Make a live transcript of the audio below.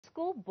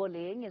School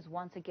bullying is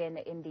once again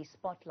in the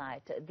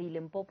spotlight. The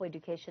Limpopo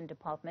Education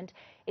Department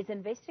is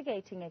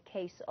investigating a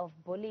case of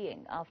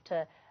bullying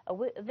after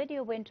a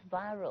video went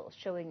viral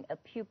showing a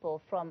pupil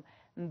from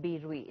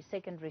Mbilwi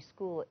Secondary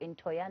School in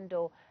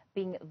Thohoyandou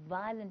being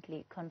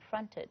violently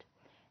confronted.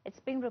 It's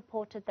been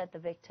reported that the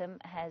victim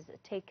has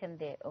taken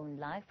their own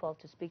life. Well,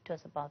 to speak to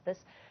us about this,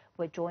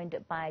 we're joined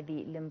by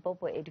the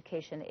Limpopo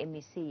Education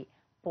MEC,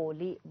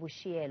 Mbilwi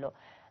Secondary.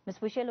 Ms.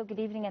 Bushelo, good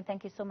evening and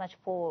thank you so much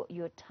for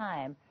your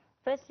time.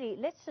 Firstly,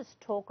 let's just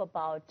talk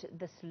about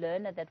this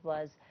learner that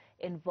was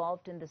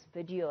involved in this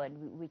video, and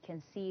we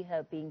can see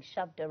her being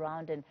shoved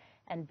around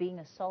and being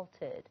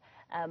assaulted.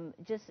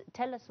 Just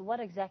tell us what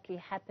exactly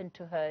happened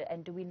to her,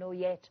 and do we know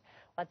yet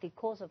what the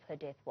cause of her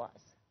death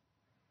was?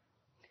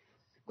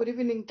 Good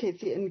evening,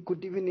 Kathy, and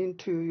good evening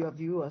to your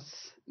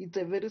viewers. It's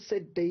a very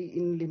sad day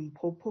in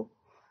Limpopo.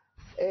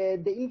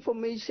 The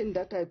information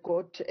that I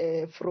got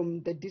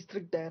from the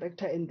district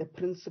director and the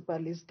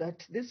principal is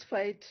that this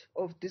fight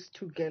of these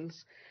two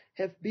girls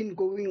have been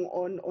going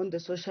on the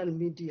social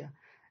media.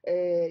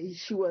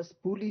 She was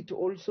bullied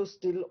also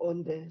still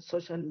on the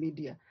social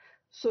media.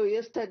 So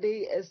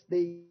yesterday, as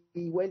they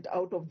went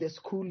out of the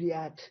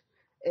schoolyard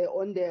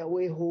on their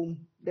way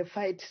home, the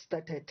fight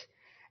started.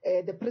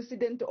 The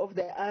president of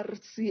the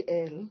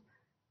RCL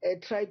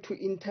tried to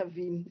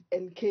intervene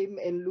and came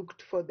and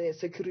looked for the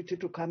security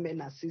to come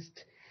and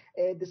assist.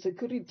 The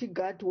security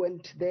guard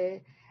went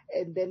there,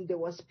 and then there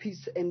was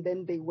peace, and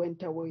then they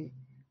went away.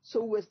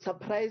 So we were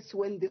surprised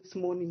when this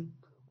morning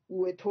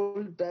we were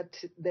told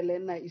that the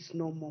learner is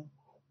no more.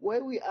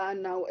 Where we are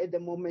now at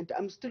the moment,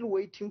 I'm still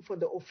waiting for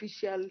the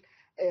official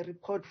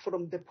report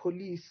from the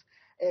police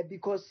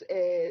because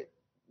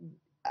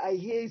I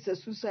hear it's a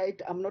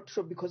suicide. I'm not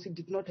sure because it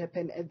did not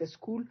happen at the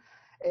school.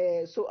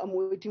 So I'm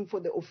waiting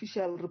for the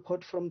official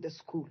report from the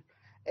school,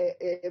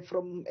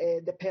 from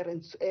the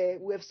parents.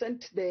 We have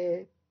sent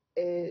the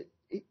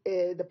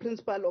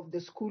principal of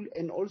the school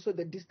and also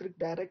the district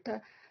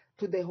director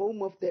to the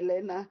home of the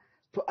learner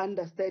to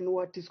understand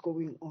what is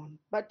going on.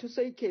 But to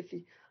say,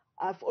 Kathy,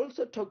 I've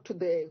also talked to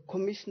the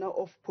commissioner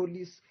of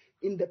police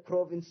in the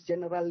province,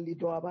 General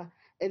Lidwaba,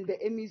 and the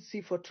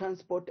MEC for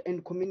Transport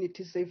and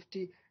Community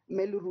Safety,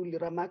 Mbilwi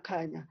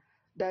Secondary,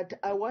 that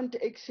I want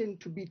action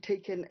to be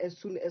taken as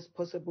soon as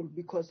possible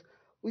because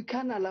we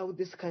can't allow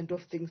this kind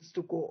of things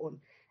to go on,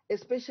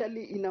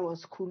 especially in our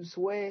schools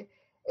where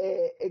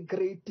a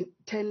grade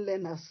 10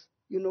 learners,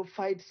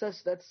 fight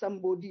such that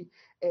somebody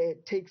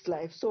takes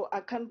life. So I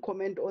can't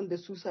comment on the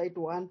suicide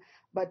one,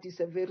 but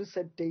it's a very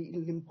sad day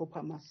in Limpopo,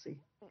 I must say.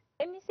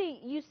 MEC,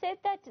 you said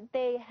that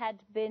there had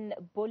been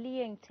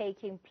bullying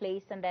taking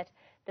place and that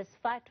this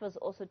fight was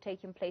also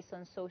taking place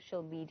on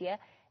social media.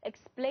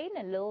 Explain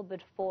a little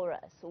bit for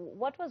us.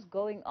 What was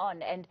going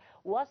on, and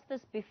was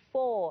this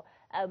before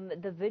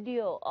the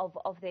video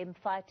of them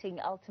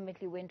fighting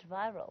ultimately went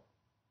viral?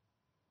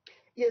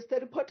 Yes, the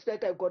report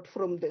that I got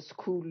from the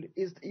school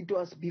is it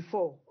was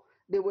before.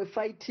 They were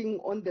fighting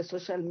on the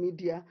social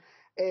media.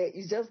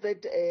 It's just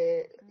that,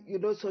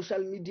 social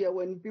media,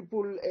 when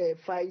people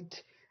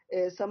fight,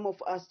 some of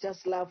us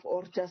just laugh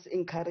or just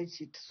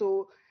encourage it.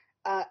 So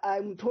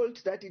I'm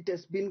told that it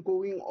has been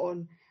going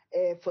on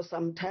for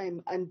some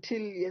time until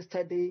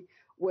yesterday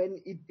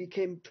when it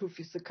became too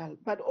physical.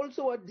 But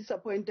also what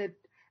disappointed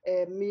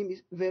me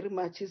very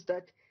much is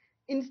that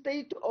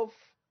instead of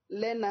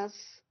learners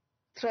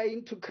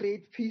trying to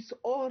create peace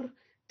or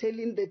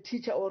telling the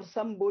teacher or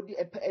somebody,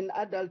 an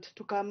adult,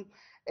 to come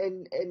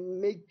and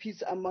make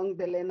peace among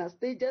the learners,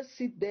 they just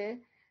sit there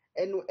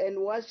and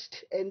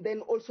watched and then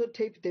also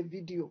taped the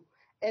video.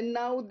 And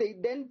now they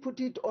then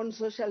put it on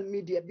social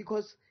media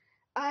because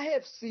I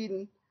have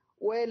seen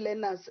where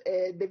learners,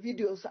 the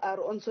videos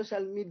are on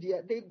social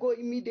media, they go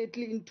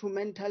immediately into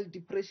mental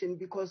depression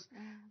because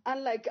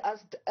unlike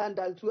us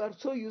adults, we are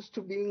so used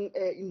to being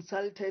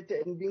insulted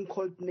and being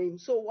called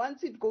names. So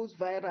once it goes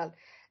viral,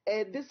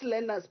 these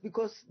learners,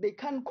 because they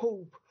can't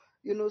cope,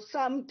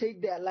 some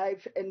take their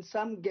life and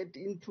some get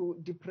into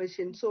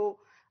depression. So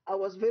I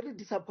was very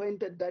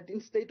disappointed that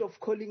instead of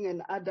calling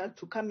an adult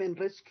to come and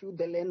rescue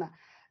the learner,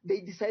 they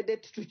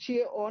decided to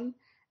cheer on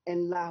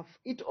and laugh.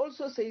 It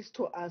also says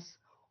to us,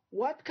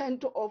 what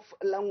kind of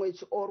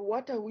language or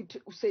what are we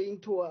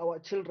saying to our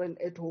children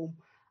at home?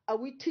 Are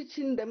we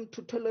teaching them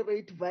to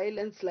tolerate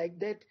violence like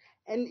that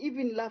and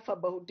even laugh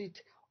about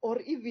it or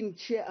even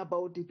cheer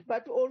about it?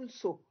 But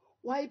also,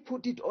 why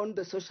put it on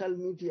the social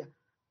media?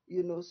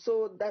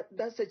 So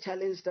that's a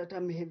challenge that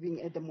I'm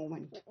having at the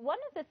moment. One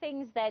of the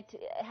things that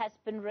has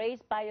been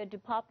raised by your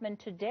department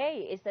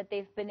today is that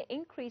they've been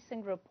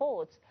increasing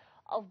reports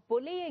of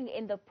bullying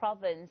in the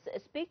province.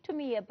 Speak to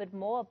me a bit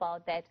more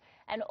about that,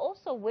 and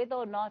also whether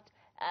or not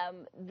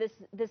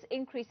this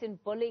increase in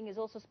bullying is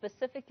also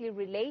specifically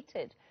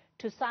related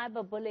to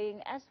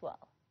cyberbullying as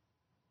well.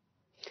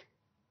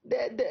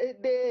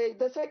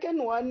 The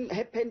second one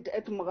happened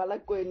at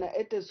Mogalakwena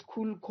at a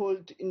school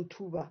called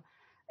Intuba.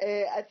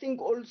 I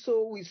think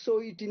also we saw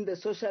it in the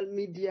social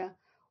media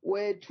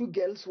where two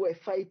girls were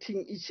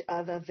fighting each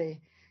other there.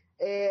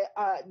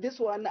 This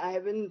one, I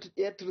haven't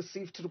yet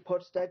received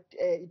reports that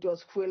it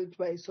was fueled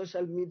by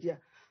social media.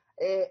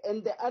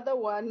 And the other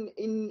one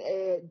in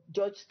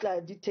George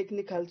Tladi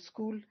Technical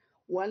School,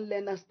 one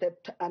learner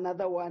stepped,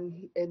 another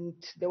one, and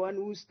the one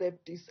who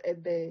stepped is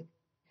at the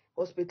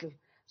hospital.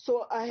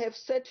 So I have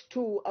said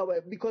to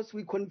because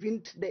we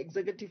convened the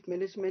executive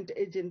management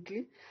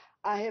urgently,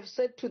 I have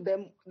said to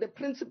them, the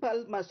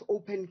principal must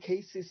open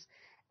cases.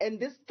 And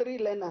these three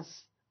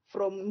learners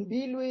from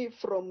Mbilwi,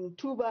 from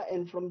Tuba,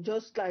 and from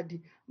George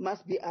Tladi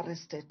must be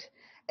arrested.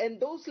 And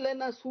those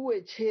learners who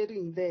were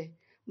cheering there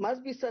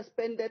must be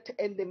suspended,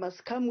 and they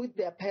must come with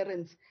their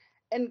parents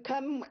and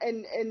come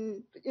and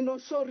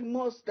show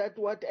remorse that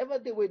whatever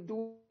they were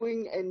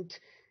doing, and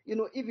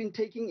even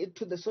taking it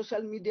to the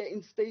social media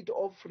instead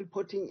of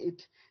reporting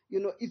it,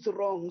 it's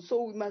wrong.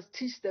 So we must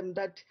teach them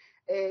that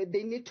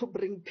they need to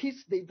bring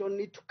peace. They don't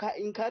need to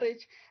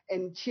encourage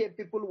and cheer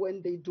people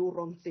when they do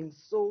wrong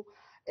things. So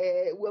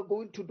we're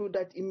going to do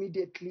that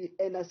immediately.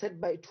 And I said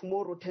by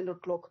tomorrow, 10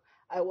 o'clock,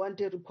 I want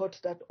a report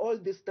that all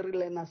these three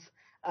learners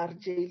are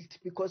jailed,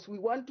 because we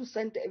want to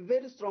send a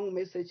very strong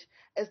message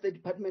as the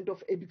Department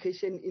of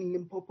Education in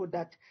Limpopo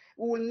that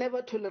we will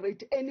never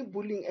tolerate any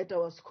bullying at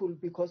our school,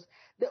 because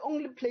the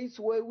only place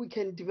where we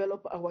can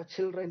develop our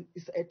children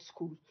is at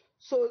school.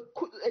 So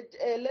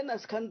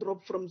learners can't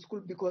drop from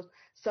school because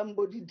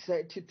somebody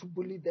decided to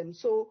bully them.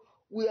 So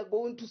we are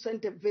going to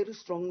send a very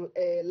strong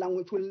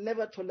language. We'll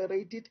never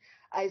tolerate it.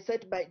 I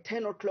said by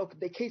 10 o'clock,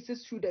 the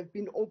cases should have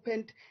been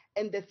opened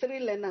and the three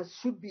learners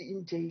should be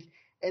in jail.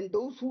 And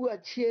those who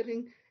are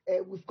cheering,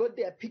 we've got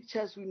their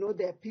pictures, we know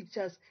their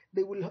pictures,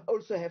 they will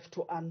also have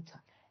to answer.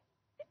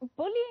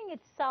 Bullying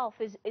itself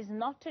is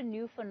not a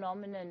new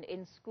phenomenon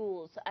in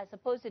schools. I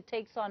suppose it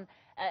takes on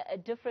a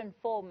different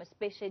form,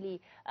 especially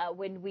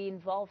when we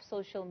involve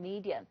social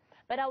media.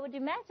 But I would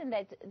imagine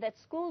that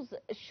schools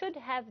should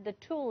have the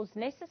tools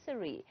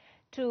necessary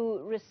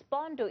to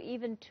respond or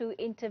even to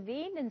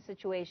intervene in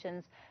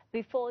situations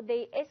before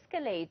they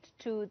escalate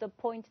to the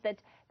point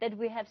that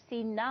we have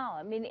seen now.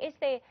 I mean, is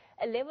there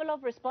a level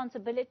of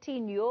responsibility,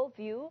 in your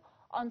view,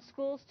 on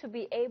schools to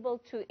be able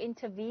to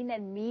intervene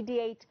and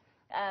mediate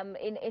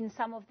in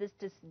some of these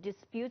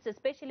disputes,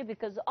 especially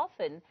because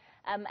often,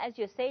 as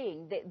you're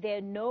saying,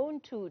 they're known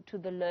to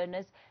the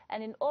learners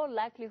and in all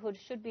likelihood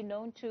should be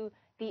known to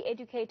the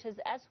educators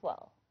as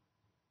well?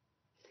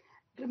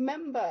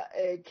 Remember,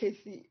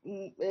 Kathy,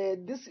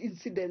 this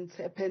incident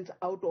happens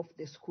out of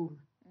the school.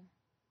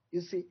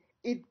 You see,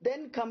 it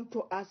then comes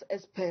to us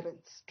as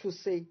parents to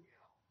say,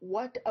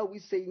 what are we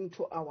saying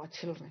to our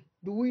children?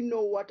 Do we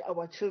know what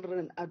our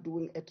children are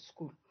doing at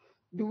school?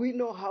 Do we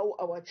know how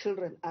our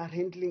children are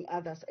handling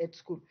others at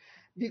school?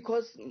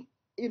 Because,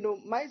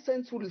 my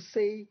sense will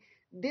say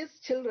these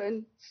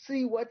children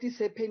see what is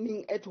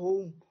happening at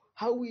home,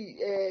 how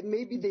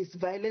maybe there's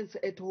violence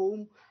at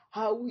home,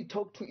 how we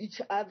talk to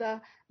each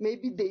other.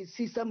 Maybe they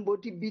see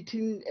somebody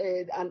beating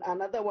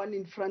another one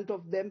in front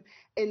of them.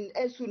 And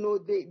as you know,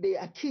 they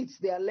are kids,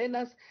 they are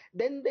learners.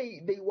 Then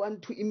they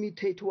want to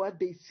imitate what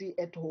they see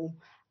at home.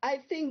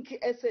 I think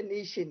as a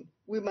nation,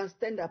 we must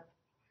stand up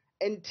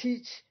and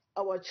teach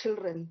our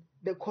children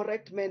the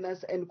correct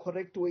manners and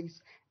correct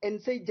ways,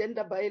 and say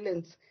gender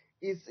violence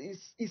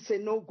is a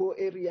no-go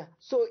area.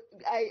 So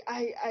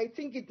I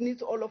think it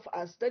needs all of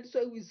us. That's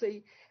why we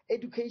say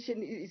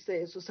education is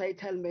a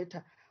societal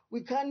matter.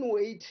 We can't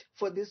wait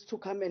for this to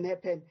come and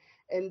happen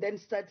and then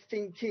start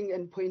thinking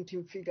and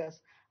pointing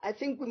fingers. I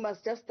think we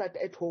must just start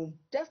at home.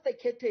 Just a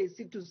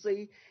courtesy to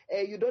say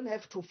you don't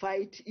have to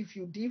fight if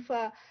you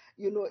differ.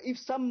 If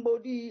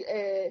somebody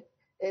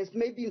has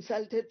maybe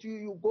insulted you,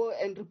 you go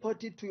and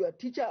report it to your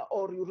teacher,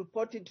 or you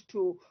report it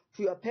to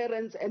your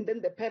parents, and then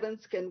the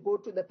parents can go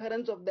to the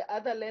parents of the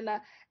other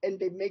learner and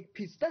they make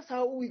peace. That's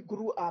how we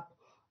grew up.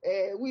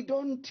 We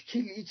don't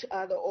kill each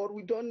other, or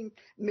we don't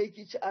make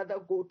each other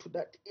go to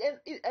that.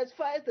 As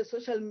far as the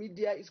social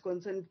media is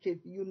concerned,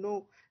 Kate,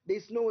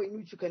 there's no way in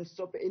which you can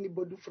stop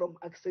anybody from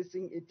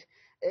accessing it.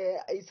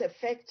 It's a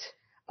fact.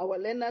 Our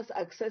learners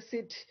access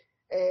it.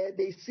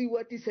 They see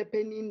what is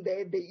happening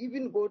there. They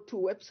even go to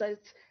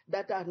websites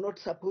that are not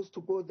supposed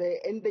to go there,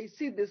 and they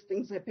see these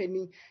things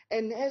happening.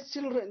 And as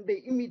children, they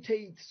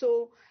imitate.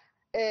 So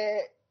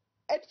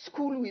at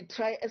school, we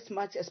try as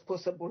much as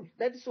possible.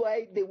 That's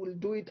why they will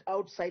do it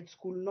outside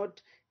school,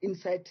 not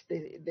inside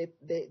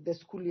the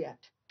schoolyard.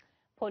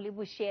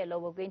 Mbilwi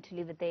Secondary, we're going to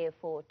leave it there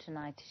for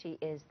tonight. She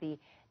is the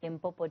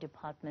Limpopo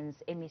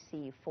Department's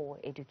MEC for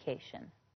Education.